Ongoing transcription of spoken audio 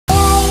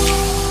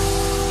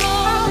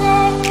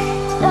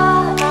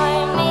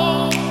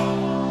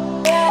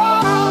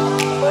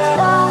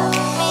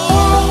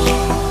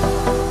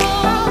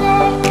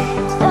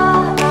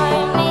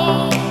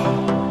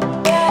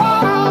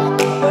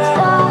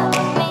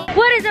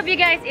up, you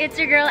guys? It's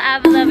your girl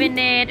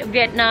Avelovinit,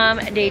 Vietnam,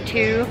 day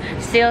 2.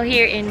 Still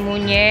here in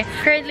Munye.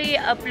 Currently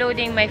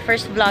uploading my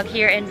first vlog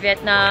here in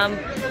Vietnam.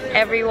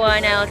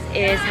 Everyone else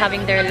is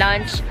having their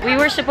lunch. We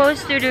were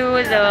supposed to do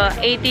the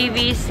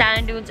ATV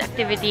sand dunes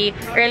activity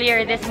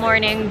earlier this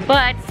morning,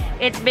 but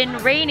it's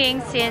been raining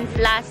since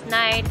last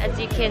night, as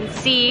you can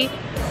see.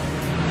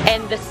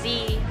 And the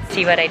sea.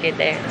 See what I did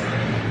there?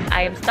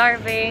 I am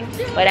starving,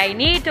 but I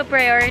need to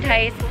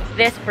prioritize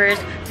this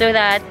first so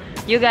that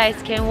you guys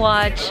can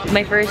watch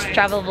my first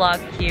travel vlog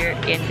here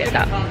in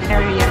Vietnam.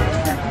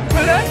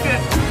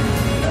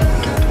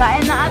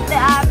 Kain na ate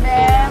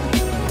Abe.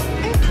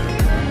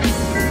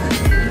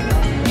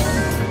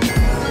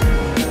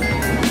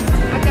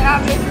 Ate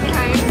Abe is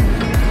behind.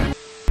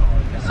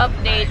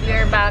 Update,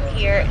 we're back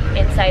here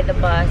inside the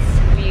bus.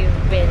 We've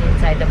been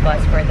inside the bus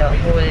for the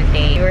whole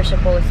day. We were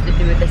supposed to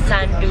do the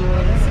sand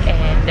dunes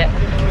and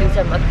do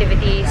some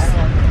activities.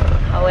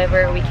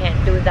 However, we can't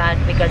do that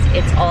because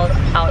it's all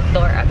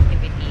outdoor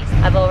activities.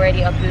 I've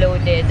already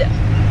uploaded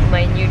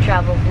my new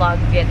travel vlog,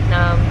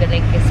 Vietnam. The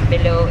link is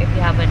below if you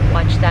haven't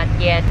watched that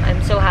yet.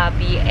 I'm so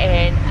happy,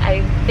 and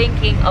I'm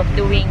thinking of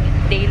doing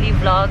daily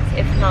vlogs,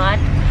 if not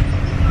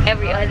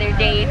every other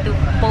day, to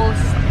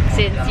post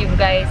since you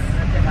guys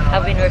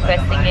have been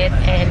requesting it.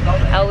 And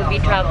I will be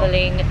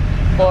traveling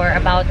for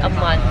about a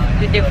month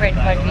to different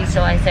countries,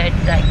 so I said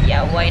that,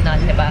 yeah, why not,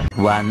 diba?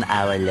 1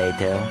 hour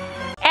later.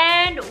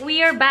 And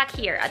we are back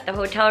here at the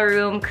hotel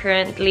room.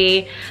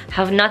 Currently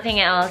have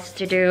nothing else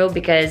to do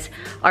because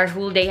our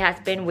whole day has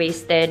been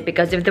wasted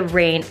because of the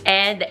rain,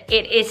 and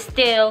it is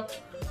still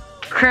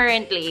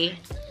currently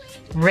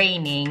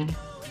raining.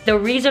 The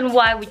reason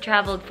why we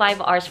traveled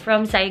 5 hours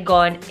from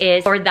Saigon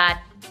is for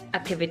that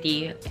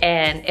activity,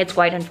 and it's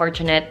quite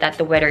unfortunate that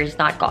the weather is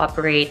not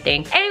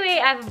cooperating.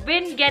 Anyway, I've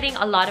been getting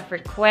a lot of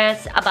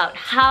requests about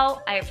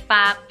how I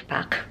pack.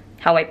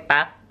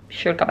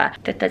 Sure ka ba?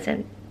 That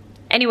doesn't.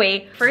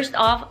 Anyway, first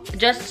off,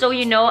 just so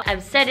you know,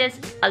 I've said this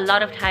a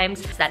lot of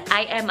times that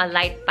I am a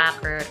light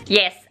packer.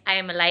 Yes,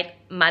 I am a light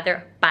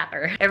mother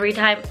packer. Every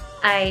time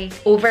I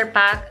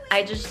overpack,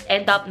 I just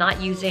end up not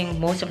using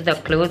most of the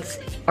clothes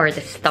or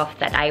the stuff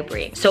that I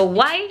bring. So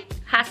why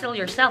hassle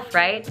yourself,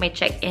 right? My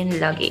check-in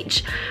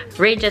luggage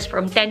ranges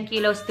from 10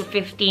 kilos to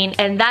 15,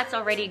 and that's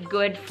already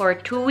good for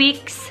 2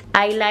 weeks.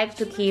 I like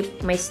to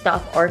keep my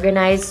stuff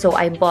organized, so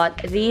I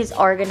bought these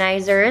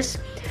organizers.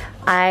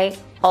 I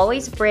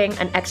always bring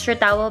an extra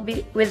towel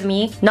with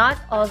me. Not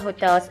all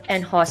hotels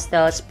and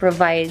hostels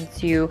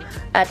provides you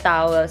a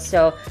towel,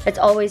 so it's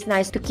always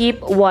nice to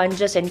keep one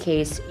just in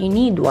case you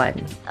need one.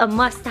 A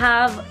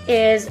must-have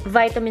is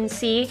vitamin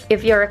C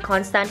if you're a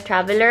constant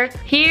traveler.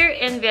 Here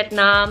in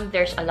Vietnam,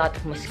 there's a lot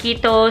of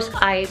mosquitoes.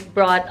 I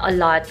brought a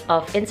lot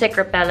of insect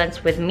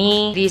repellents with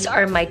me. These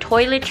are my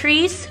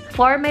toiletries.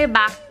 For my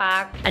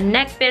backpack, a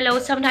neck pillow.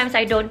 Sometimes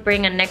I don't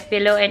bring a neck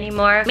pillow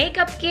anymore.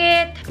 Makeup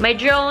kit, my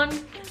drone,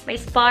 my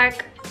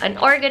spark, an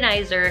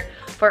organizer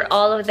for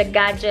all of the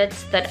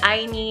gadgets that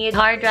I need,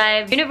 hard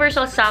drive,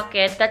 universal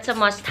socket. That's a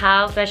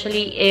must-have,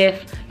 especially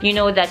if you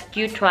know that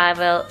you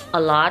travel a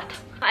lot.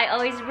 I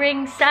always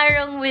bring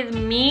sarong with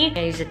me.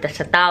 I use it as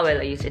a towel,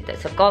 I use it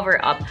as a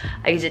cover-up,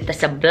 I use it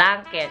as a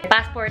blanket,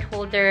 passport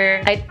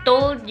holder. I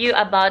told you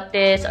about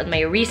this on my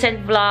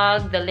recent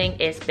vlog. The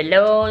link is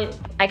below.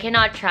 I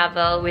cannot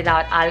travel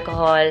without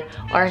alcohol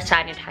or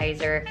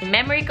sanitizer.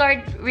 Memory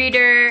card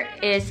reader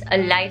is a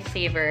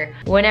lifesaver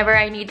whenever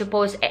I need to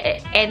post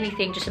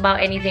anything, just about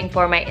anything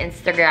for my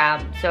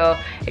Instagram. So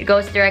it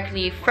goes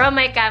directly from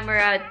my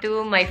camera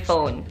to my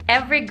phone.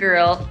 Every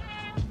girl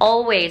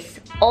always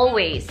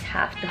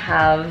have to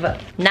have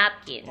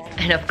napkins,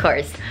 and of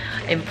course,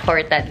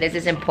 this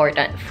is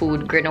important,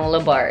 food,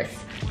 granola bars,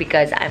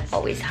 because I'm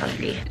always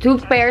hungry. 2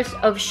 pairs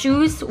of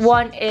shoes.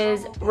 One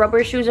is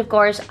rubber shoes, of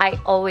course. I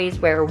always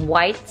wear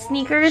white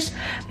sneakers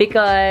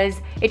because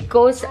it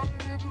goes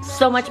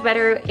so much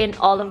better in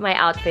all of my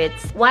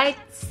outfits. White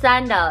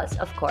sandals,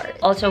 of course.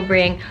 Also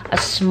bring a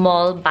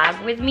small bag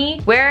with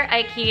me where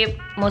I keep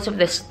most of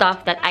the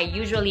stuff that I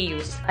usually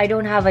use. I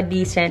don't have a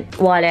decent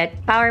wallet.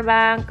 Power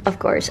bank, of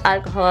course,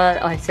 alcohol,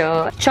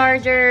 also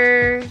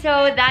charger.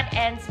 So that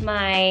ends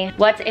my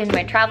what's in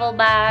my travel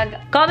bag.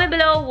 Comment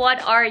below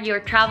what are your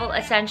travel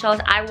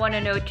essentials. I want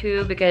to know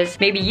too, because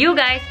maybe you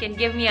guys can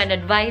give me an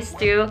advice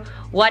to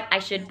what I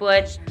should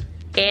put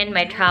in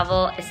my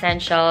travel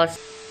essentials.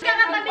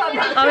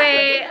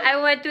 Okay, I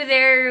went to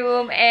their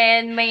room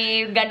and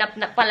may ganap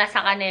na pala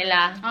sa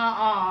kanila.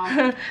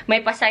 Oo.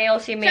 May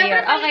pasayaw si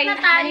Mayor. Okay,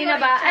 kanina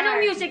ba?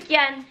 Anong music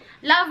yan?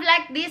 Love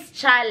Like This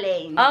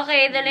Challenge.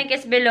 Okay, the link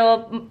is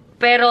below.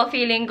 Pero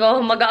feeling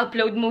ko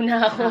mag-upload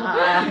muna ako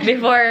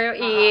before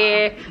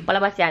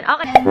palabas yan.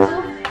 Okay. 1,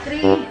 2,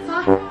 3,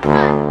 4,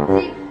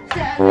 5, 6,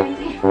 7,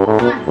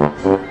 8,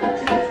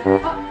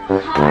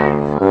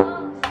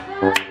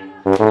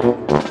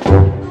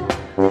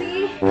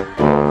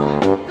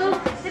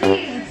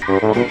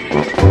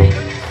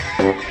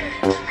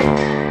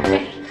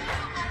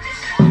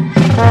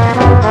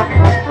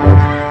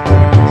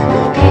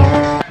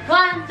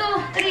 1, 2,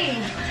 3.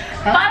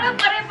 Parang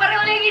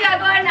pare-pareho lang yung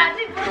ginagawa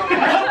natin.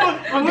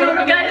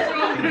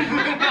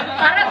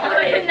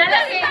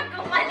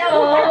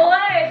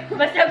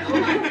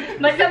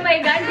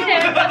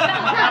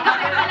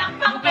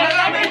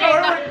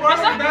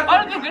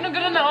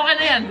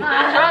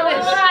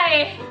 Promise.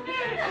 Why?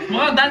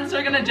 Mga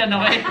dancer ka na dyan,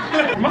 okay?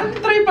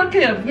 Mag-tripod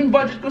kaya. Yung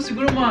budget ko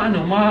siguro mga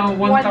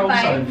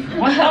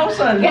 1,000.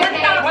 1,000.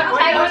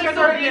 Chinese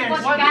kuripot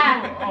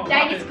ka.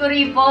 Chinese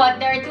kuripot.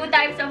 There are two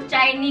types of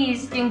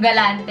Chinese. Yung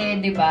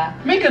galante, di ba?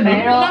 May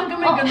ganun? Walang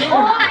may ganun.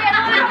 Oo,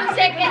 meron yung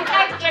second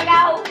type,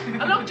 kalaw.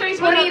 Anong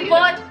Chinese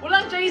kuripot?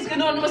 Walang Chinese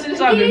ganun. Ano ba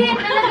sinasabi mo? Hindi,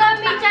 talaga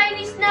may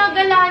Chinese na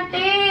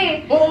galante.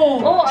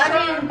 Oo, ano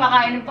yung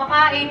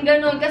pakain,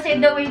 ganun.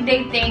 Kasi the way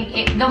they think,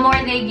 the more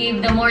they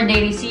give, the more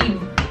they receive.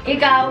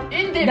 Ikaw,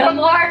 the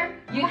more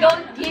you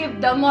don't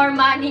give, the more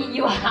money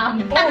you have.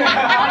 Oo, diba?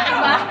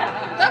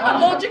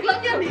 Logic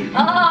lang yan eh.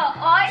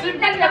 Oo,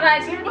 simple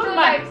naman.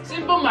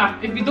 Simple math.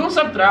 If you don't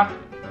subtract,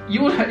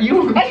 you...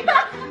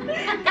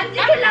 Kasi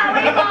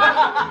kalawin mo.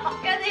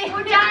 Kasi,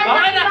 Okay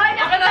na.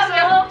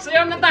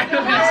 Sayaw na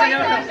tayo.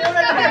 Sayaw na.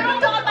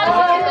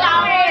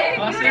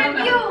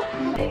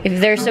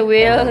 If there's a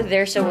will,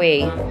 there's a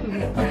way.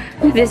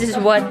 This is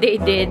what they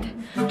did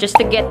just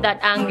to get that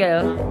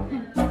angle.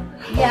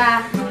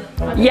 Yeah.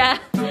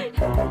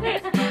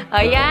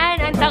 Ayan,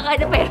 ang taka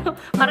na pero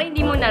parang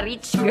hindi mo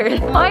na-reach, girl.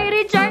 Oy,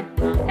 Richard!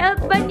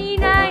 Help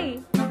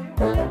Baninay!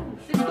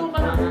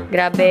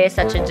 Grabe,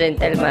 such a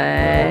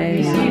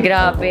gentleman.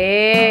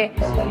 Grabe.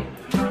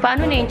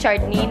 Paano na yung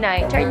Chard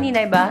Ninay? Chard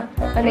Ninay ba?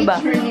 Ano ba?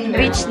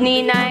 Rich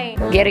Ninay.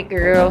 Get it,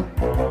 girl.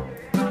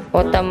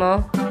 Ota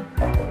mo.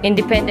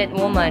 Independent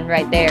woman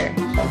right there.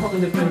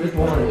 Independent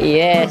woman.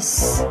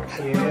 Yes.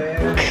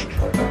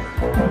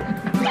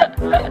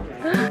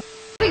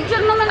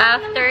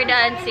 After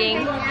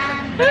dancing,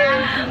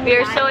 we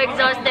are so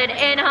exhausted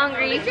and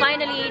hungry.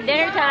 Finally,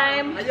 dinner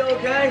time. Are you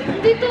okay?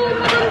 Dito,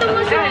 maganda mo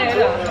siya.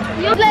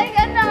 You're like,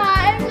 I'm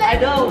like... I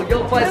know,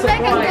 you're quite I'm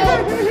like a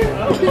surprised.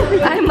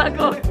 goat. I'm a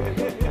goat.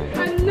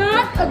 I'm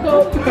not a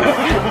goat.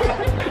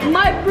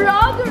 My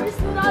brother is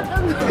not a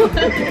goat.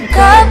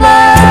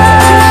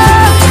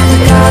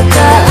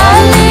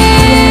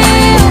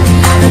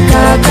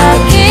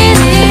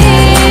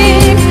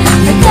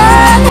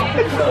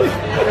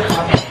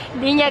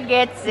 Di niya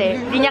gets eh.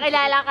 Di niya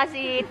kilala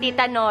kasi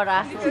Tita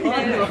Nora.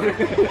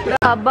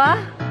 Aba,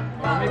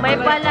 may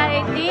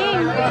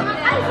palighting.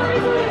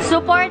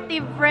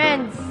 Supportive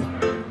friends.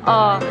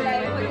 Oh,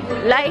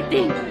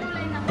 lighting.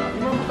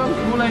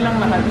 Mulay lang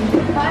lahat.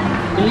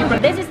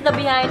 This is the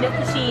behind the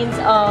scenes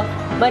of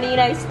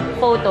Baninay's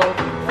photo.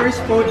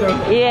 First photo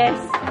Yes.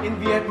 in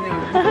Vietnam.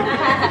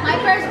 My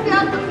first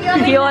Kyoto.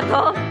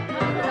 Kyoto.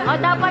 Oh,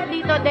 dapat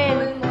dito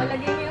din.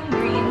 Lagay mo yung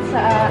green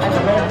sa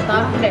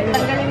top.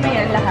 Tanggalin mo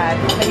yan lahat.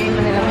 Lagay mo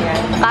na lang yan.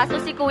 Kaso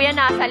si kuya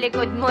nasa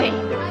likod mo eh.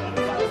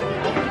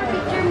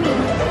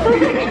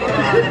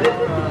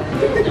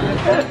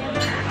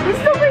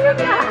 Gusto ko yung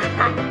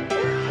lahat.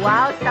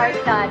 Wow, star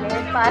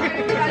talent. Parang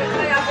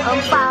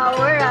ang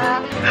power ah.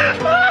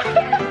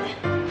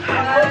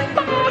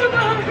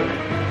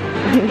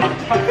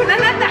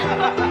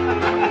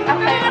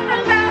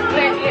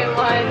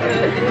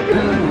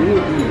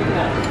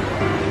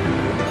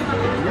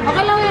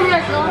 Okay lang yung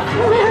hair ko?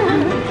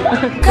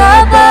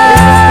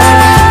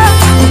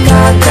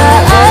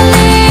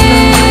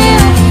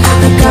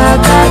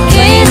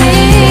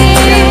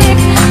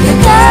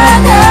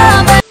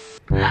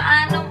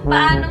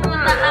 Paano mo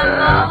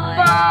naamoy?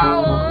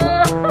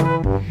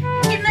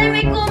 Kinay,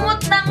 may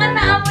kumot na nga.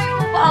 Naamoy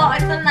mo pa. Oh,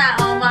 ito na.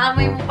 Oh,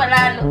 maamoy mo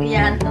palalo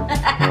yan.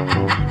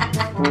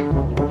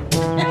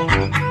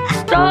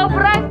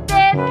 Sobrang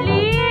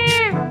deadly!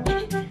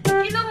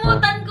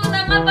 Kinumutan ko na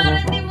nga para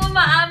hindi mo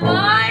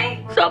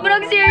maamoy.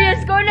 Sobrang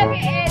serious ko.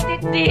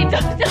 Nag-edit dito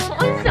sa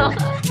uso.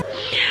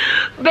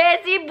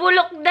 Bessie,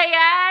 bulok na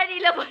yan.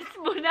 Ilabas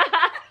mo na.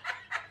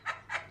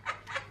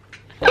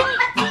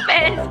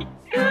 Bessie,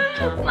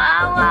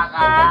 maawa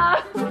ka.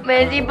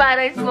 Bessie,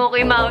 parang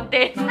Smoky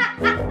Mountain.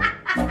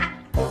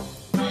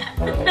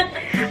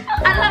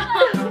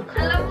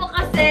 Alam mo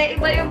kasi,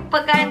 iba yung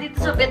pagkain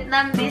dito sa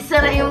Vietnam. Di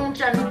sara yung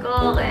chan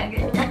ko. Kaya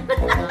ganyan.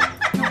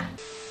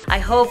 I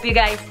hope you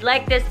guys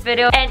like this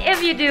video, and if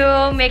you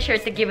do, make sure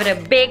to give it a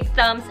big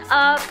thumbs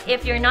up.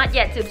 If you're not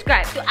yet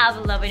subscribed to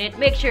Avelovinit,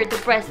 make sure to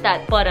press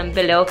that button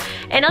below,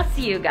 and I'll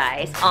see you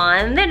guys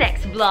on the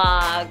next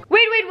vlog.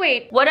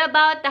 Wait, what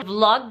about the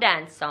vlog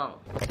dance song?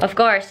 Of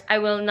course,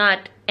 I will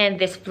not end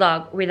this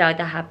vlog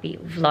without a happy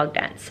vlog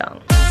dance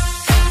song.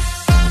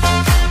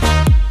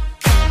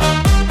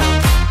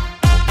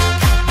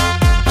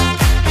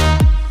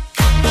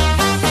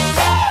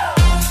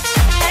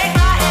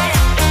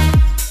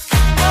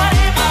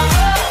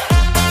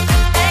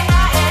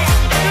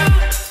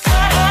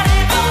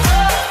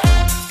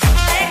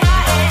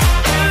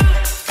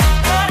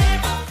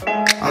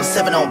 I'm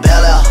sipping on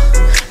Bella,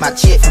 my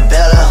chick from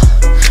Bella,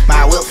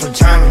 my whip from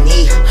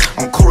Germany.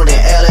 I'm cooler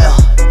than LL.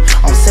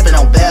 I'm sipping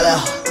on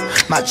Bella,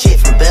 my chick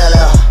from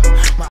Bella.